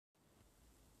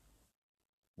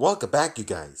Welcome back, you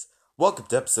guys. Welcome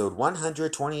to episode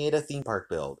 128 of Theme Park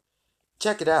Build.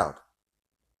 Check it out.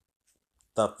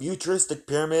 The futuristic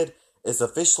pyramid is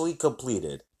officially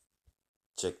completed.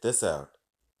 Check this out.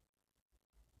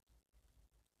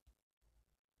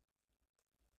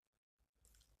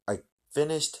 I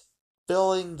finished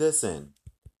filling this in.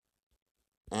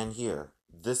 And here,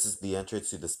 this is the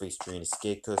entrance to the Space Train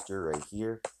Escape Coaster right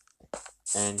here.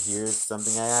 And here's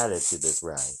something I added to this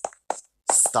ride.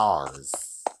 Stars.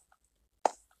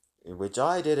 In which all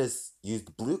I did is use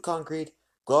blue concrete,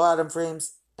 glow atom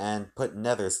frames, and put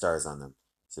nether stars on them.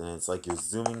 So then it's like you're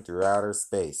zooming through outer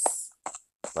space.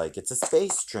 Like it's a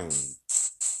space train.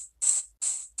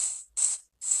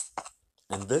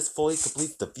 And this fully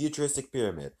completes the futuristic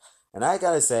pyramid. And I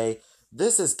gotta say,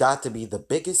 this has got to be the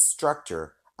biggest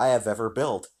structure I have ever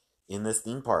built in this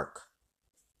theme park.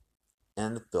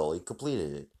 And fully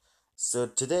completed it. So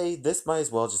today, this might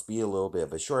as well just be a little bit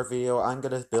of a short video. I'm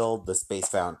gonna build the space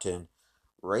fountain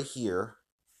right here.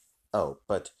 Oh,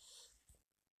 but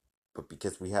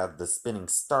because we have the spinning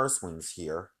star swings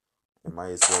here, it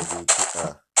might as well be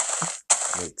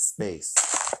make space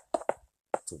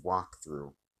to walk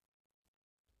through.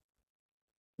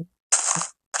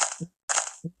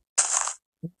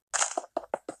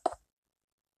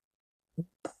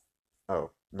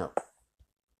 Oh, no.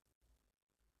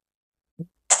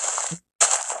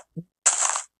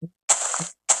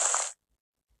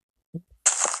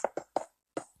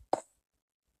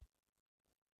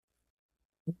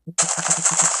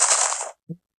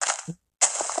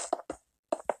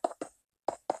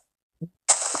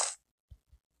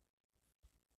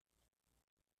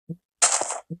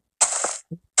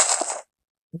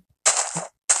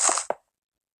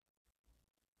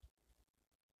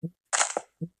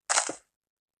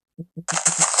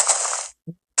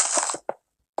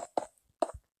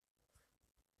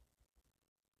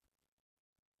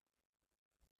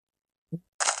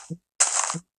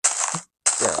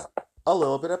 Yeah, a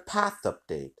little bit of path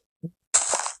update.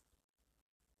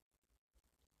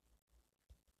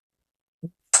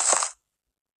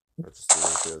 Let's just do a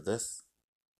little bit of this.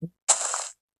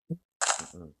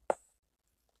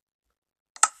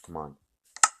 Come on.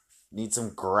 Need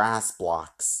some grass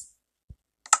blocks.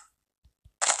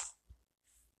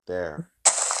 There.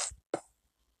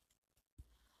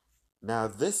 Now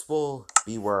this will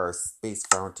be where our space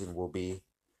fountain will be.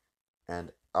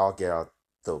 And I'll get out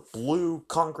the blue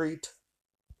concrete.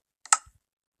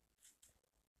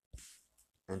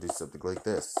 And do something like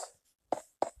this.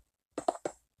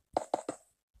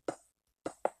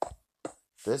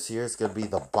 This here is going to be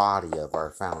the body of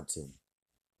our fountain.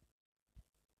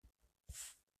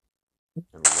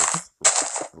 And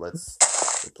let's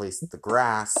replace the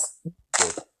grass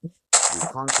with blue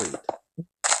concrete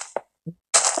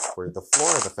for the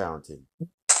floor of the fountain.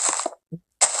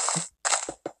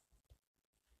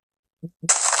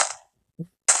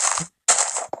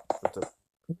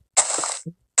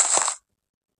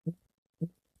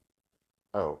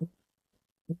 Oh,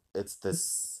 it's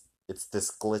this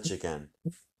glitch again,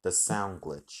 the sound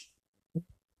glitch.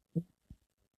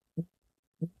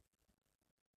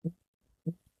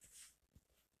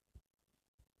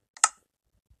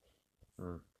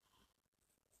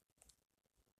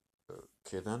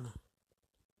 Okay then,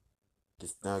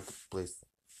 just now I can place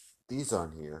these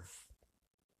on here.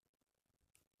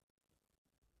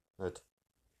 What's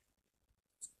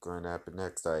going to happen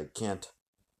next? I can't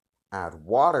add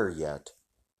water yet,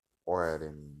 or add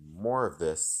any more of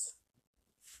this,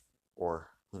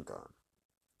 or hang on.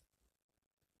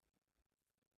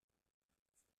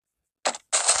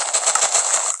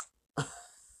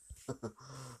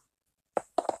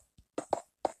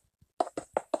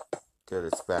 Good,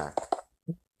 it's back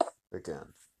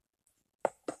again.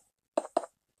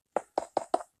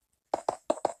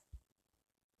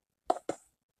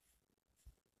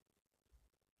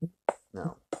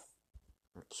 No,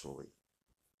 actually.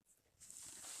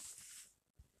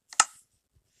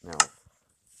 Now,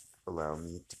 allow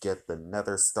me to get the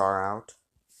nether star out.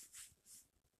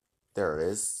 There it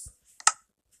is.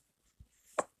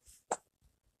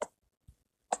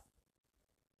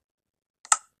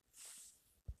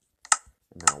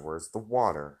 Now, where's the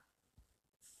water?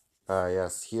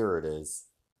 Yes, here it is.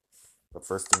 But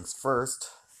first things first.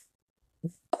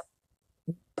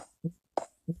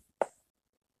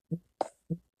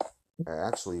 I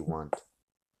actually want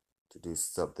to do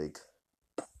something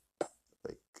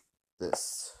like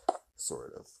this,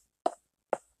 sort of.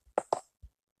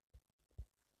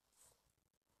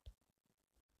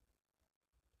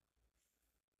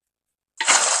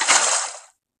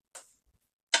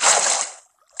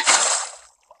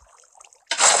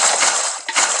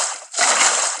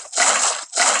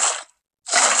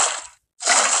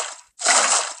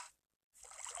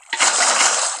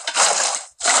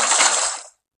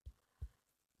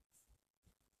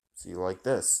 See, like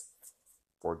this,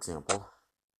 for example.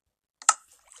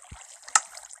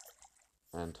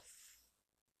 And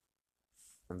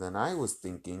then I was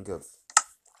thinking of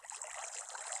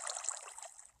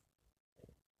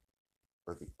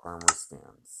where the armor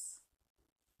stands.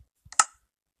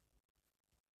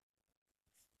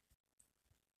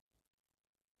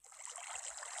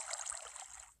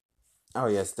 Oh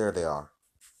yes, there they are.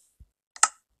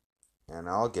 And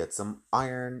I'll get some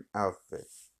iron outfit.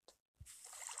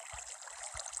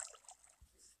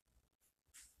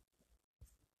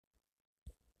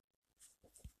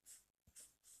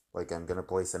 Like I'm gonna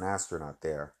place an astronaut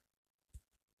there.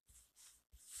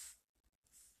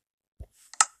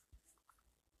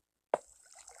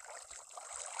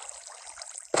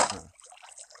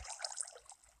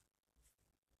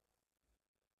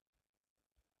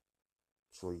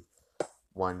 Actually,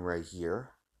 one right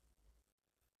here.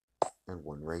 And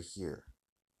one right here.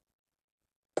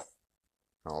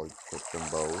 I'll equip them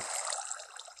both.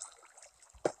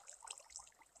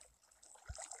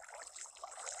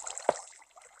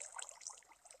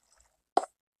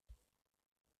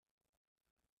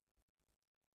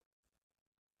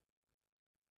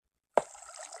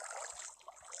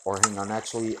 Or hang on,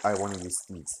 actually, I want to use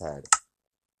Steve's head.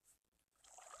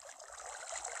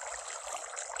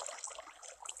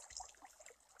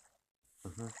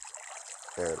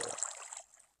 There it is.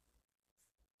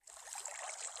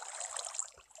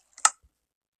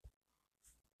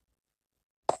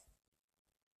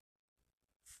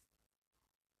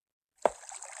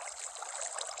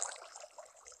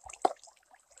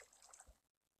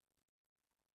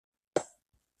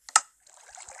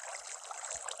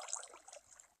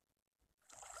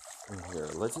 And here,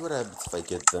 let's see what happens if I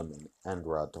get them an end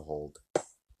rod to hold.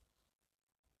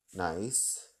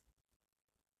 Nice.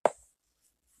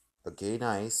 Okay,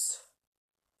 nice.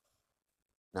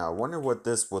 Now, I wonder what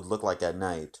this would look like at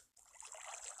night.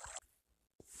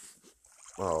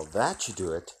 Well, that should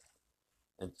do it.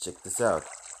 And check this out.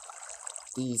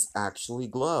 These actually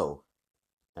glow.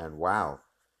 And wow.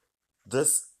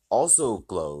 This also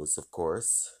glows, of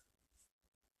course.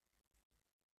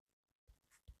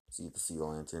 See the sea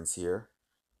lanterns here.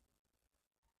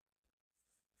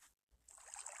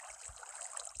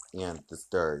 And the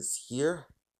stars here.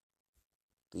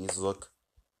 These look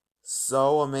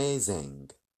so amazing.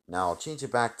 Now I'll change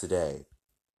it back today.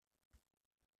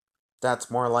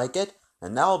 That's more like it,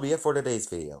 and that'll be it for today's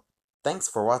video. Thanks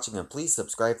for watching and please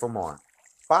subscribe for more.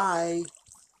 Bye!